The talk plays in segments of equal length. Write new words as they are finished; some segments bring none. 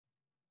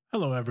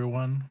Hello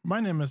everyone,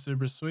 my name is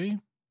Ubersui,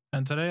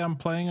 and today I'm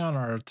playing on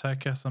our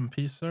Tech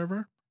SMP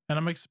server, and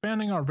I'm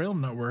expanding our rail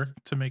network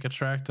to make a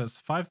track that's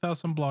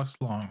 5,000 blocks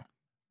long.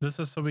 This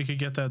is so we could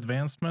get the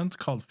advancement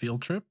called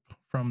Field Trip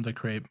from the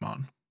Create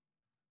mod.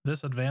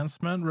 This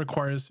advancement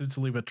requires you to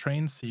leave a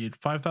train seat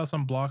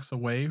 5,000 blocks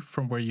away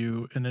from where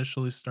you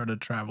initially started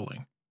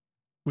traveling.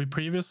 We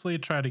previously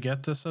tried to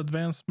get this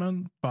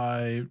advancement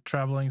by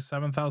traveling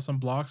 7,000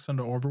 blocks in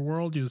the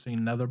overworld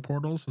using nether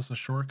portals as a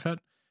shortcut,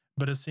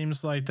 but it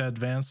seems like the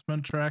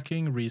advancement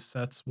tracking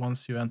resets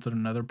once you enter the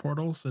nether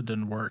portal, so it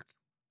didn't work.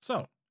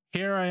 So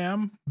here I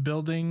am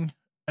building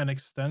an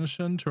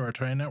extension to our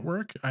train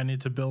network. I need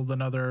to build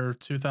another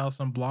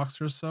 2,000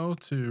 blocks or so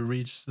to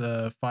reach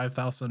the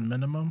 5,000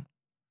 minimum.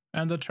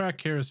 And the track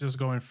here is just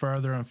going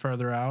further and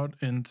further out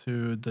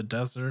into the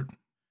desert.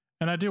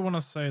 And I do want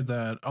to say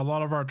that a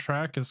lot of our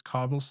track is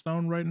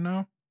cobblestone right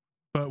now,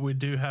 but we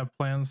do have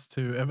plans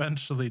to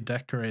eventually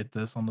decorate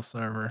this on the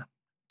server,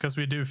 because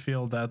we do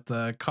feel that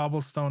the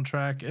cobblestone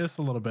track is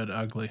a little bit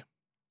ugly.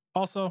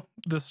 Also,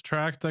 this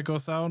track that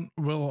goes out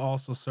will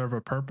also serve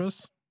a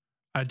purpose.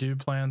 I do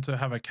plan to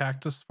have a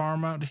cactus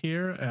farm out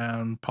here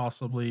and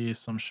possibly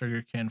some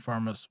sugarcane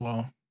farm as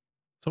well.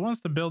 So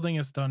once the building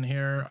is done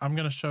here, I'm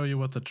going to show you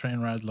what the train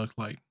ride looked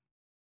like.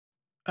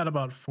 At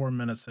about 4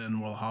 minutes in,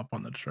 we'll hop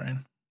on the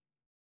train.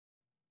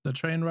 The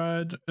train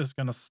ride is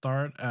going to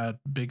start at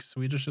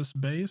BigSwedish's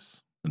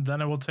base.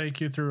 Then it will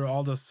take you through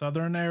all the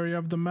southern area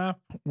of the map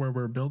where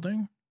we're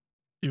building.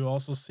 You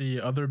also see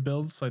other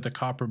builds like the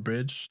copper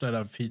bridge that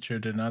I've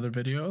featured in other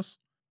videos.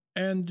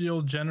 And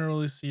you'll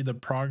generally see the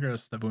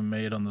progress that we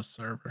made on the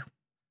server.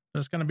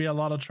 There's going to be a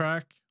lot of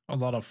track, a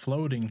lot of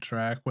floating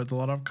track with a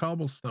lot of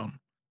cobblestone.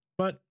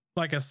 But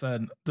like I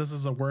said, this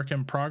is a work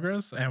in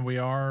progress and we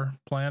are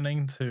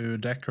planning to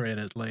decorate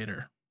it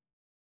later.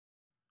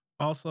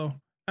 Also,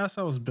 as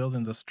I was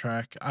building this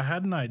track, I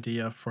had an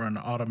idea for an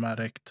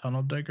automatic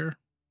tunnel digger,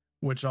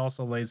 which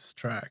also lays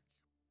track.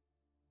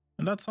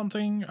 And that's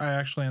something I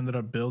actually ended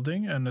up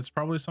building, and it's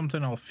probably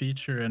something I'll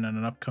feature in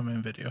an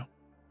upcoming video.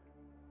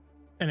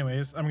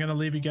 Anyways, I'm gonna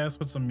leave you guys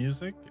with some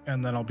music,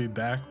 and then I'll be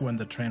back when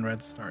the train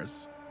ride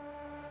starts.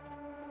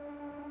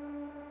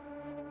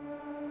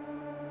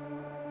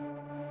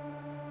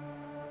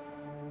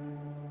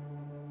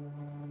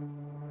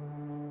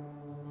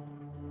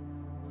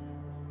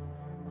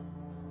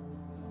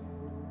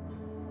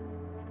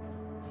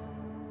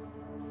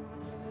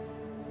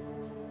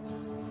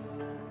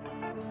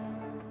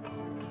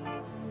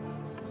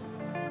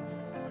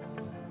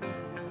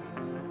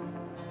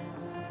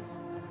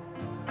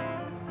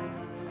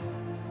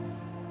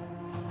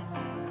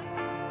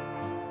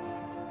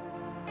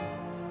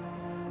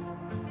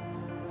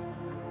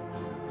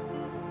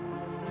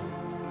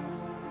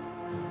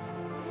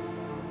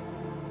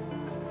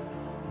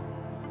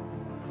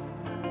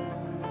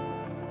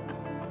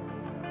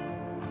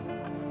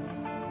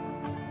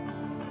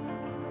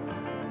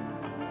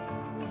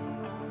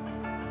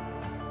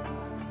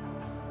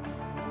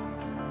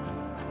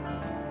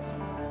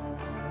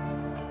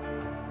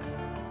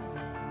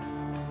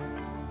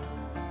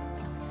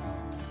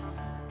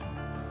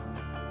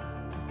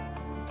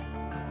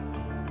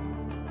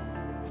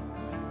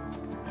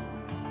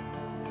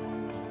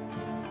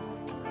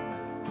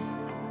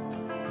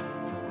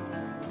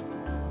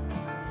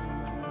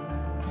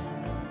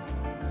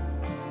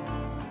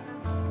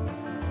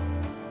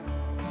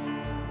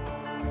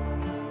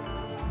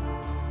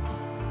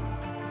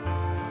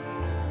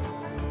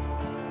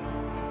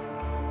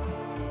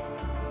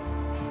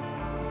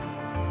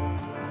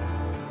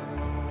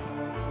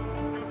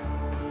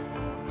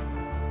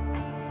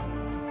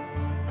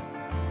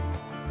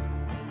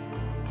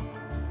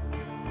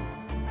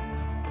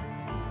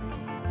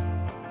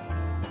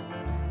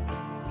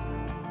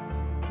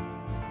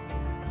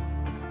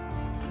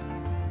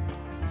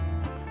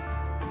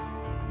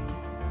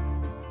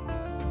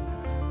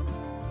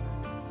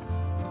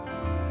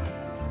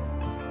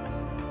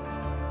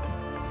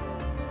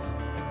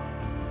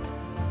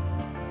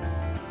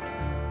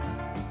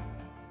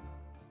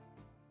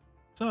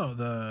 So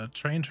the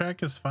train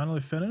track is finally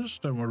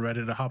finished and we're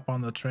ready to hop on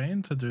the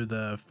train to do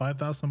the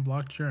 5,000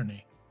 block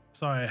journey.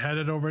 So I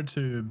headed over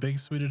to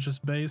BigSwedish's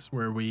base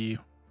where we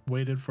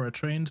waited for a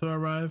train to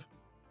arrive.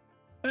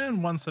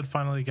 And once it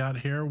finally got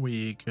here,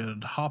 we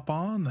could hop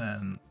on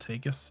and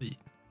take a seat.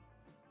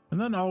 And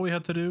then all we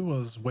had to do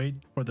was wait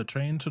for the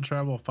train to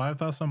travel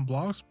 5,000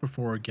 blocks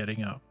before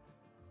getting up.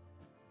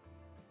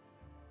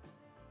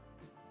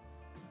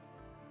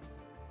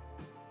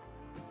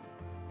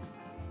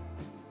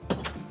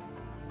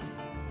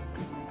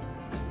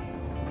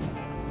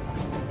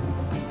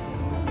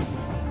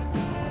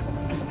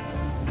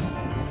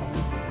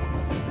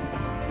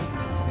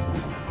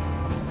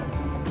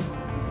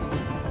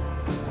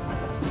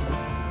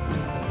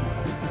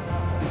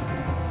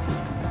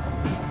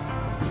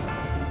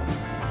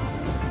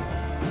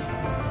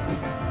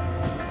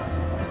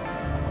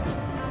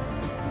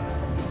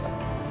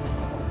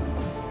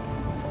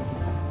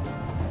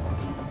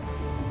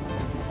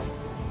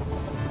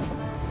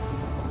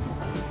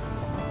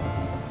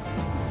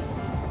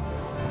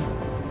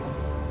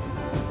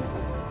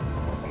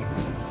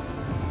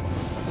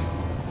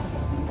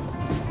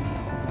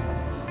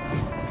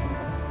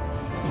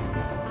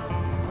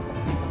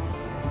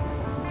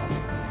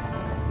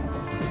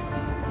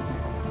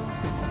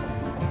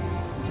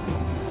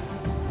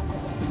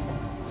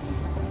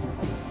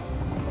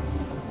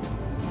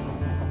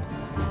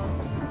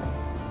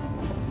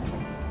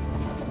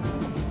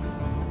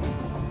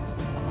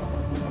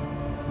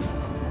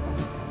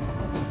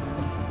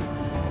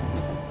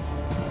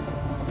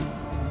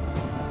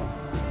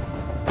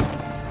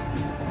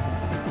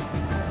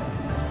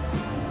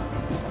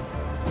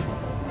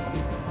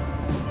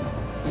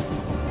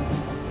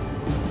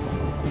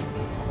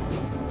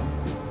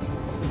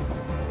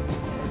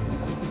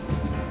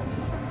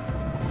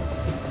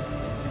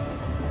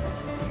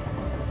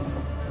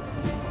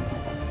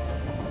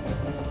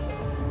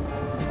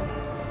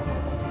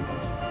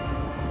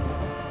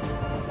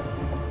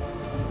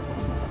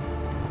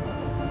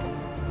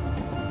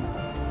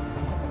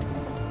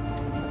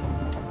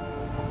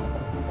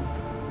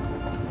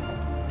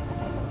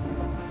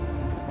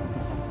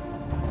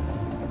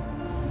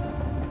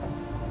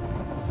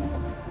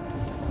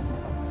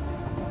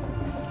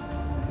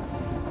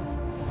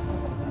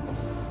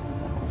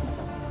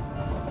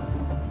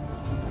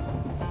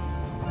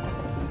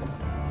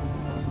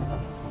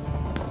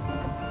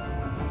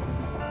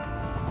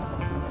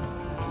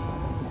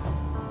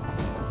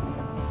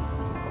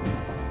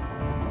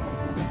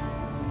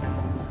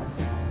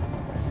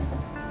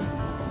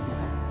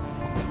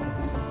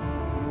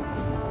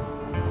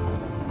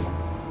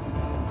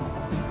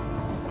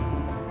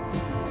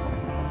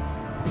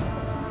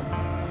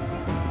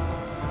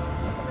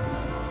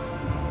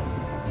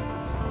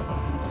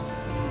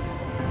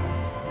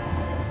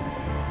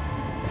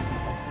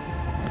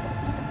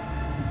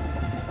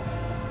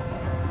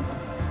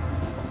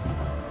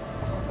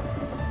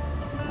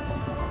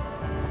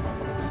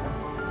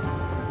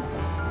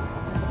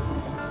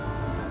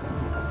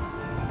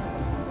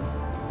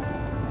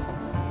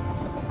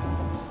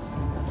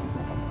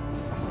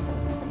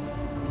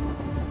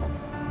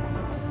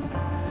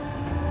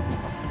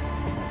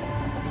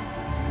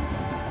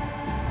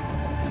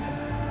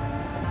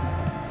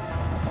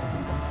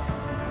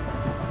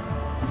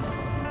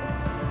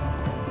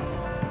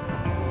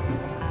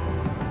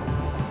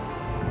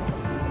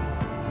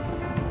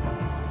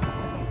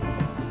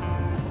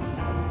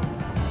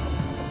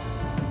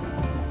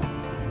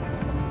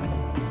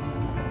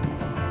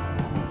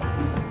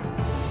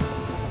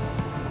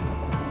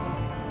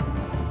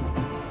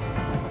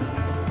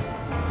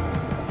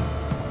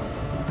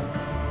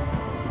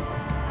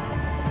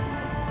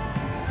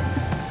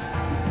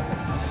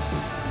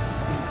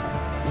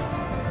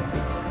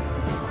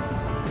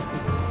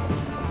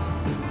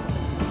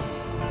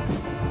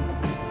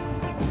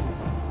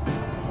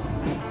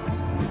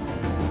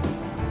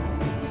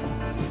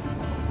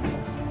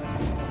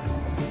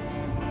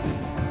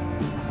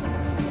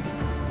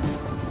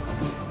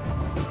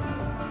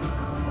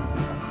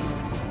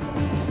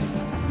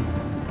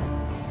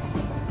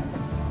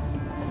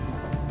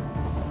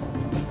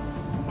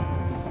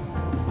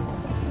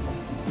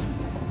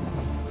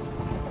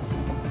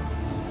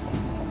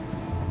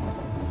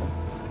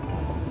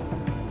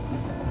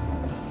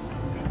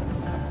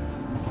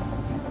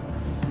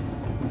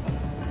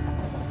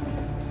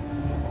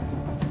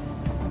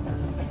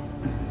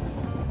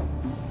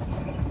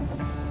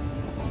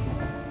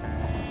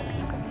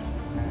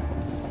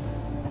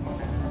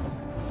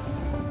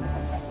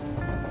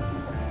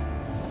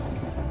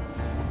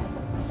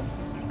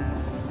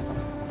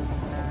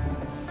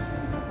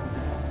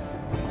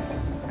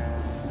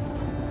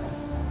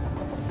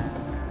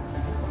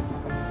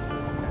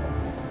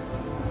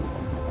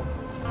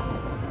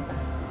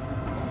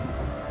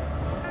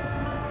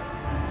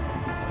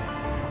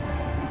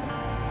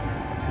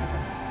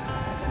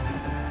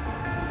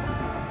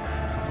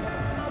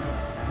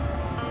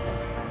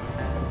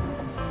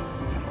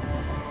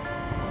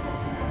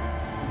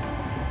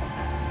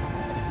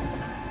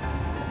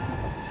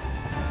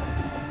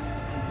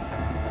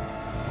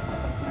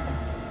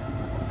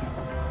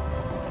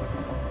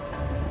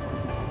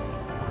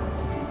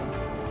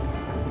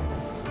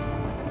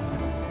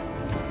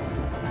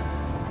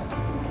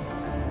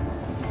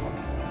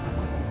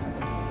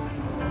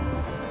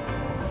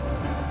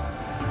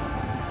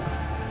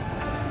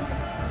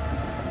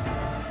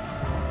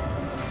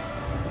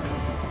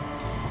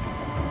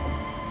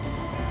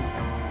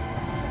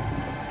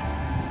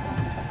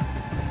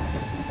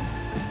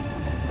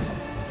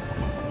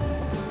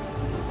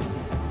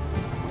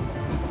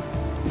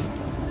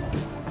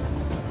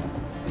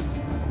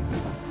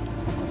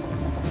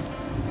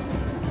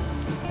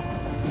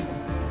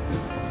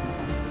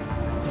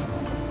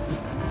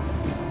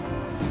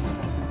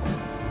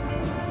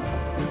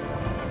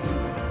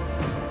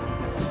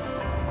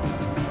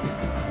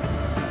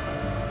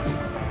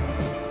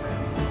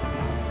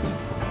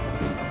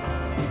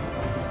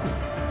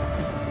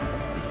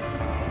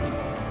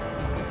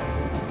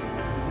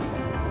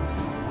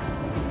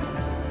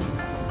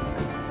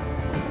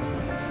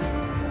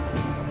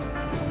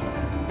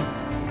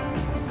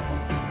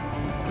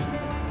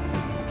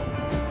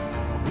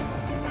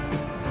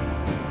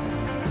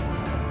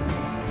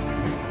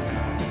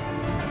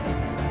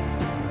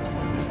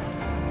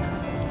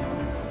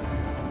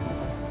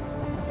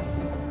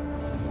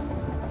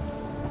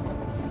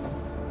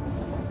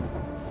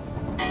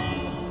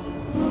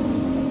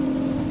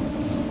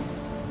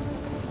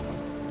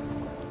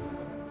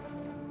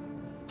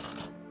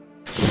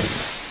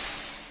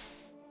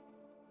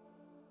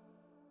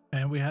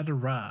 we had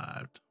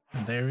arrived.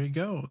 And there you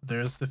go.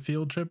 There's the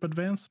field trip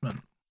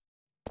advancement.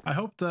 I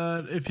hope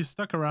that if you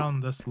stuck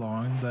around this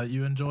long that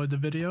you enjoyed the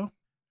video.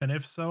 And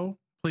if so,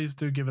 please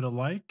do give it a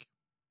like.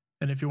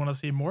 And if you want to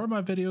see more of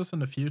my videos in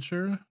the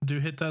future, do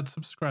hit that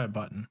subscribe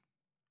button.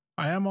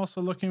 I am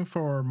also looking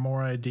for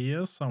more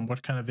ideas on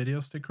what kind of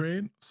videos to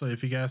create. So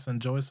if you guys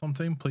enjoy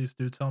something, please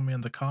do tell me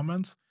in the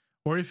comments.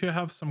 Or if you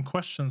have some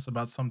questions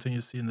about something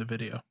you see in the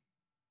video.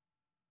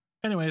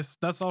 Anyways,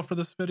 that's all for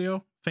this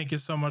video. Thank you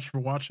so much for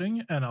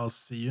watching, and I'll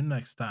see you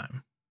next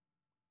time.